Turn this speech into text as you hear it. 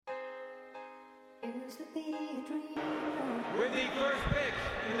With the first pick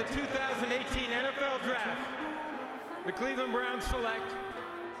in the 2018 NFL Draft, the Cleveland Browns select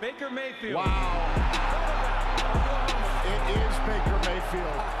Baker Mayfield. Wow. It is Baker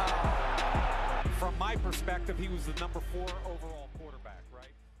Mayfield. From my perspective, he was the number 4 overall quarterback, right?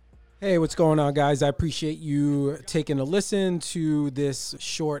 Hey, what's going on, guys? I appreciate you taking a listen to this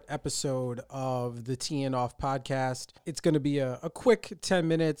short episode of the Tee and Off podcast. It's going to be a quick 10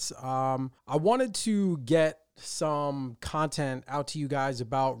 minutes. I wanted to get some content out to you guys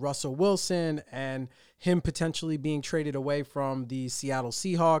about Russell Wilson and him potentially being traded away from the Seattle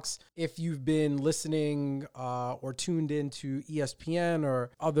Seahawks. If you've been listening or tuned into ESPN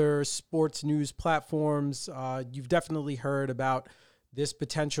or other sports news platforms, you've definitely heard about this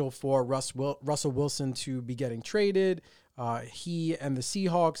potential for Russell Wilson to be getting traded. He and the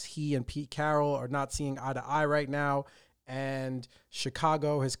Seahawks, he and Pete Carroll are not seeing eye to eye right now. And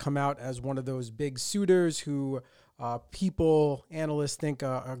Chicago has come out as one of those big suitors who analysts think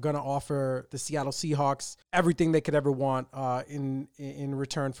are going to offer the Seattle Seahawks everything they could ever want in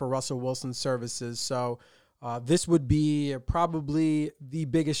return for Russell Wilson's services. So this would be probably the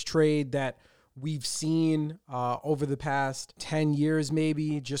biggest trade that we've seen over the past 10 years,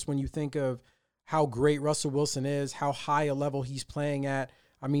 maybe, just when you think of how great Russell Wilson is, how high a level he's playing at.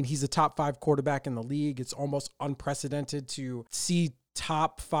 I mean, he's a top 5 quarterback in the league. It's almost unprecedented to see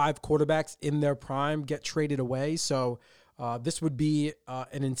top 5 quarterbacks in their prime get traded away. So this would be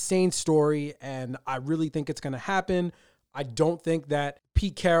an insane story, and I really think it's going to happen. I don't think that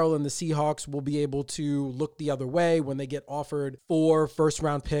Pete Carroll and the Seahawks will be able to look the other way when they get offered 4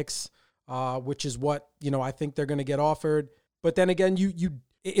 first-round picks, which is what, I think they're going to get offered. But then again,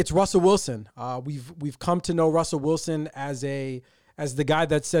 it's Russell Wilson. We've come to know Russell Wilson as the guy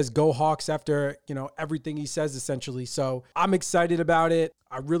that says go Hawks after, everything he says, essentially. So I'm excited about it.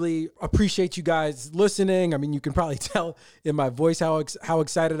 I really appreciate you guys listening. I mean, you can probably tell in my voice how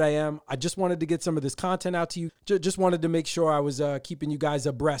excited I am. I just wanted to get some of this content out to you. Just wanted to make sure I was keeping you guys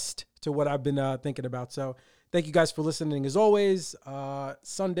abreast to what I've been thinking about. So thank you guys for listening. As always,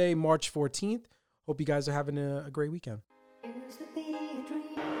 Sunday, March 14th. Hope you guys are having a great weekend. With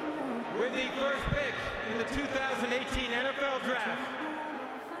the first pick in the 2018 NFL Draft,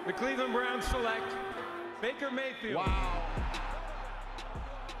 the Cleveland Browns select Baker Mayfield. Wow.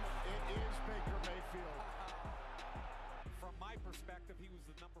 It is Baker Mayfield. From my perspective, he was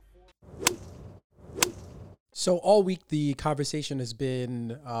the number 4. So all week, the conversation has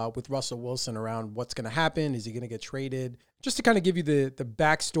been with Russell Wilson around what's going to happen. Is he going to get traded? Just to kind of give you the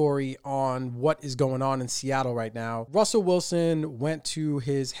backstory on what is going on in Seattle right now. Russell Wilson went to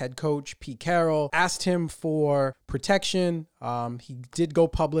his head coach, Pete Carroll, asked him for protection. He did go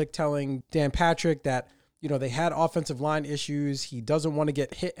public telling Dan Patrick that, they had offensive line issues. He doesn't want to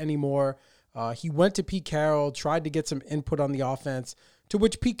get hit anymore. He went to Pete Carroll, tried to get some input on the offense, to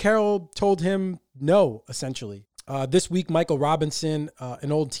which Pete Carroll told him no, essentially. This week, Michael Robinson,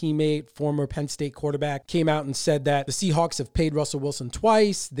 an old teammate, former Penn State quarterback, came out and said that the Seahawks have paid Russell Wilson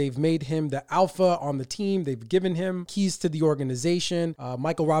twice. They've made him the alpha on the team. They've given him keys to the organization.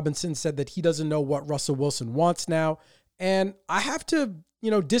 Michael Robinson said that he doesn't know what Russell Wilson wants now. And I have to,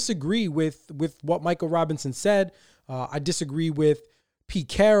 disagree with what Michael Robinson said. I disagree with Pete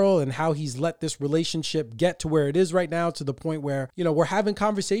Carroll and how he's let this relationship get to where it is right now, to the point where, we're having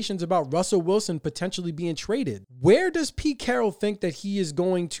conversations about Russell Wilson potentially being traded. Where does Pete Carroll think that he is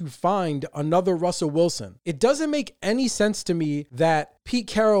going to find another Russell Wilson? It doesn't make any sense to me that Pete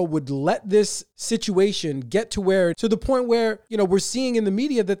Carroll would let this situation get to the point where, we're seeing in the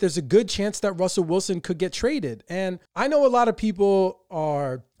media that there's a good chance that Russell Wilson could get traded. And I know a lot of people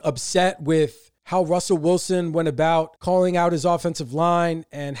are upset with how Russell Wilson went about calling out his offensive line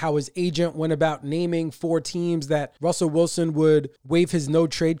and how his agent went about naming 4 teams that Russell Wilson would waive his no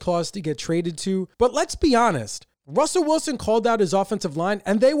trade clause to get traded to. But let's be honest, Russell Wilson called out his offensive line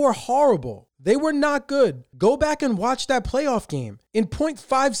and they were horrible. They were not good. Go back and watch that playoff game. In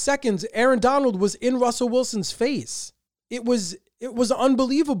 0.5 seconds, Aaron Donald was in Russell Wilson's face. It was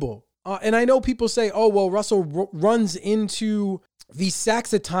unbelievable. And I know people say, oh, well, Russell runs into these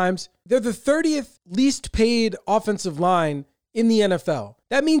sacks at times. They're the 30th least paid offensive line in the NFL.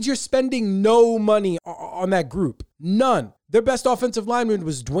 That means you're spending no money on that group. None. Their best offensive lineman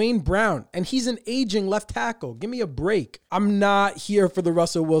was Dwayne Brown, and he's an aging left tackle. Give me a break. I'm not here for the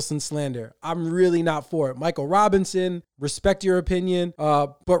Russell Wilson slander. I'm really not for it. Michael Robinson, respect your opinion,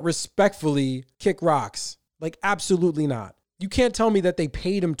 but respectfully, kick rocks. Like, absolutely not. You can't tell me that they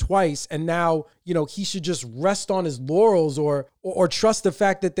paid him twice and now, he should just rest on his laurels or trust the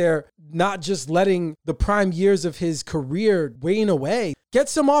fact that they're not just letting the prime years of his career wane away. Get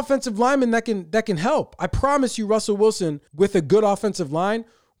some offensive linemen that can help. I promise you, Russell Wilson, with a good offensive line,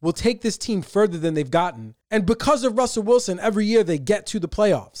 will take this team further than they've gotten. And because of Russell Wilson, every year they get to the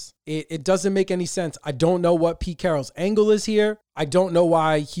playoffs. It doesn't make any sense. I don't know what Pete Carroll's angle is here. I don't know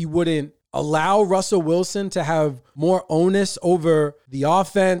why he wouldn't allow Russell Wilson to have more onus over the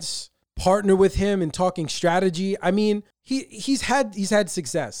offense, partner with him in talking strategy. I mean, he's had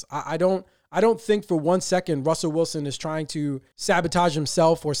success. I don't think for 1 second Russell Wilson is trying to sabotage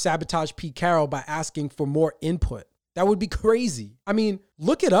himself or sabotage Pete Carroll by asking for more input. That would be crazy. I mean,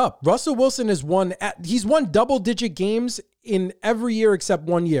 look it up. Russell Wilson he's won double-digit games in every year except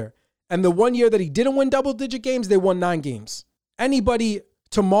 1 year. And the 1 year that he didn't win double-digit games, they won 9 games. Anybody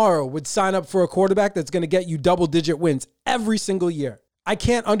tomorrow would sign up for a quarterback that's going to get you double-digit wins every single year. I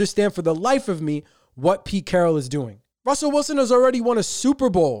can't understand for the life of me what Pete Carroll is doing. Russell Wilson has already won a Super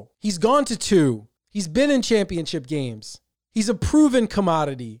Bowl. He's gone to 2. He's been in championship games. He's a proven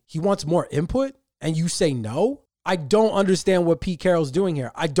commodity. He wants more input, and you say no? I don't understand what Pete Carroll's doing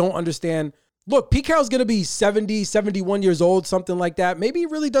here. I don't understand. Look, Pete Carroll's going to be 70, 71 years old, something like that. Maybe he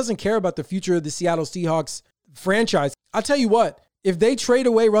really doesn't care about the future of the Seattle Seahawks franchise. I'll tell you what, if they trade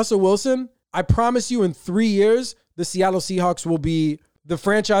away Russell Wilson, I promise you in 3 years, the Seattle Seahawks will be the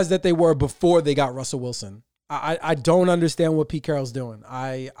franchise that they were before they got Russell Wilson. I don't understand what Pete Carroll's doing.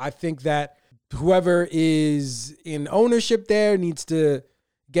 I think that whoever is in ownership there needs to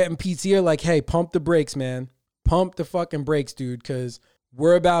get in Pete's ear like, hey, pump the brakes, man. Pump the fucking brakes, dude, because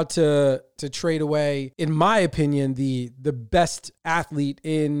we're about to trade away, in my opinion, the best athlete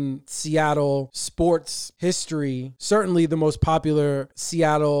in Seattle sports history. Certainly the most popular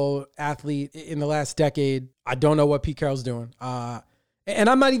Seattle athlete in the last decade. I don't know what Pete Carroll's doing. And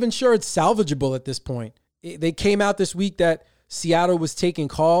I'm not even sure it's salvageable at this point. They came out this week that Seattle was taking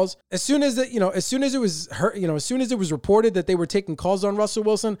calls. As soon as it was reported that they were taking calls on Russell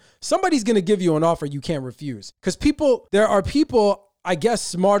Wilson, somebody's going to give you an offer you can't refuse. Because there are people, I guess,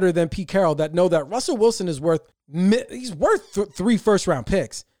 smarter than Pete Carroll that know that Russell Wilson is worth 3 first-round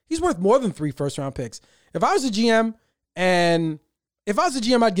picks. He's worth more than 3 first-round picks. If I was a GM,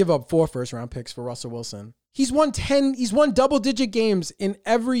 I'd give up 4 first-round picks for Russell Wilson. He's won double-digit games in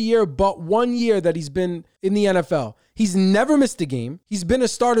every year but 1 year that he's been in the NFL. He's never missed a game. He's been a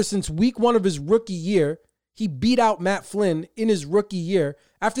starter since week 1 of his rookie year. He beat out Matt Flynn in his rookie year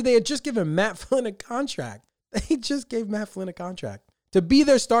after they had just given Matt Flynn a contract. They just gave Matt Flynn a contract to be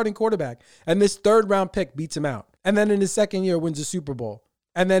their starting quarterback. And this 3rd-round pick beats him out. And then in his 2nd year wins a Super Bowl.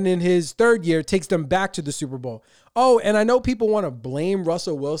 And then in his 3rd year takes them back to the Super Bowl. Oh, and I know people want to blame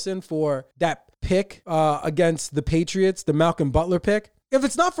Russell Wilson for that pick against the Patriots, the Malcolm Butler pick. If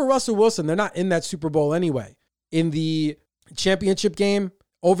it's not for Russell Wilson, they're not in that Super Bowl anyway. In the championship game,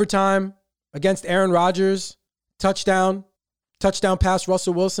 overtime against Aaron Rodgers, touchdown pass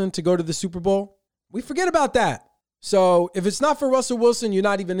Russell Wilson to go to the Super Bowl. We forget about that. So if it's not for Russell Wilson, you're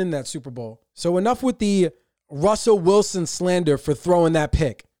not even in that Super Bowl. So enough with the Russell Wilson slander for throwing that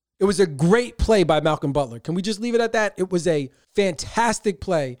pick. It was a great play by Malcolm Butler. Can we just leave it at that? It was a fantastic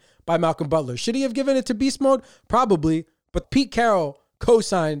play by Malcolm Butler. Should he have given it to beast mode? Probably. But Pete Carroll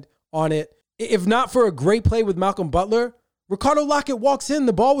co-signed on it. If not for a great play with Malcolm Butler, Ricardo Lockett walks in.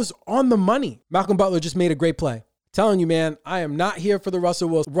 The ball was on the money. Malcolm Butler just made a great play. Telling you, man, I am not here for the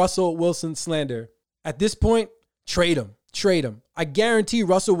Russell Wilson slander. At this point, trade him. Trade him. I guarantee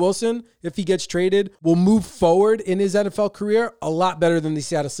Russell Wilson, if he gets traded, will move forward in his NFL career a lot better than the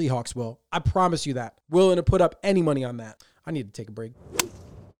Seattle Seahawks will. I promise you that. Willing to put up any money on that. I need to take a break.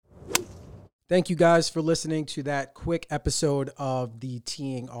 Thank you guys for listening to that quick episode of the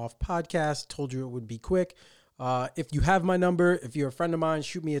Teeing Off podcast. Told you it would be quick. If you have my number, if you're a friend of mine,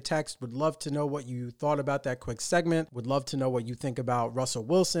 shoot me a text. Would love to know what you thought about that quick segment. Would love to know what you think about Russell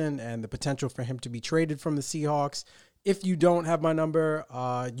Wilson and the potential for him to be traded from the Seahawks. If you don't have my number,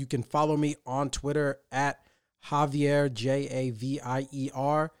 you can follow me on Twitter at Javier,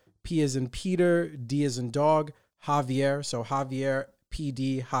 Javier, P as in Peter, D as in dog, Javier. So Javier,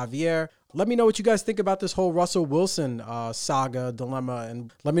 PD, Javier. Let me know what you guys think about this whole Russell Wilson saga, dilemma,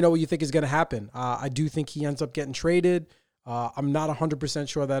 and let me know what you think is going to happen. I do think he ends up getting traded. I'm not 100%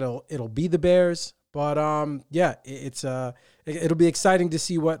 sure that it'll be the Bears, but yeah, it'll be exciting to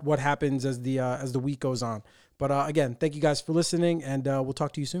see what happens as the week goes on. But again, thank you guys for listening, and we'll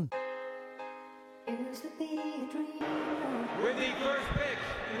talk to you soon. With the first pick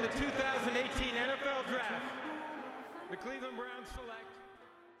in the 2018 NFL Draft, the Cleveland Browns select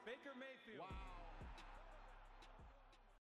Baker Mayfield.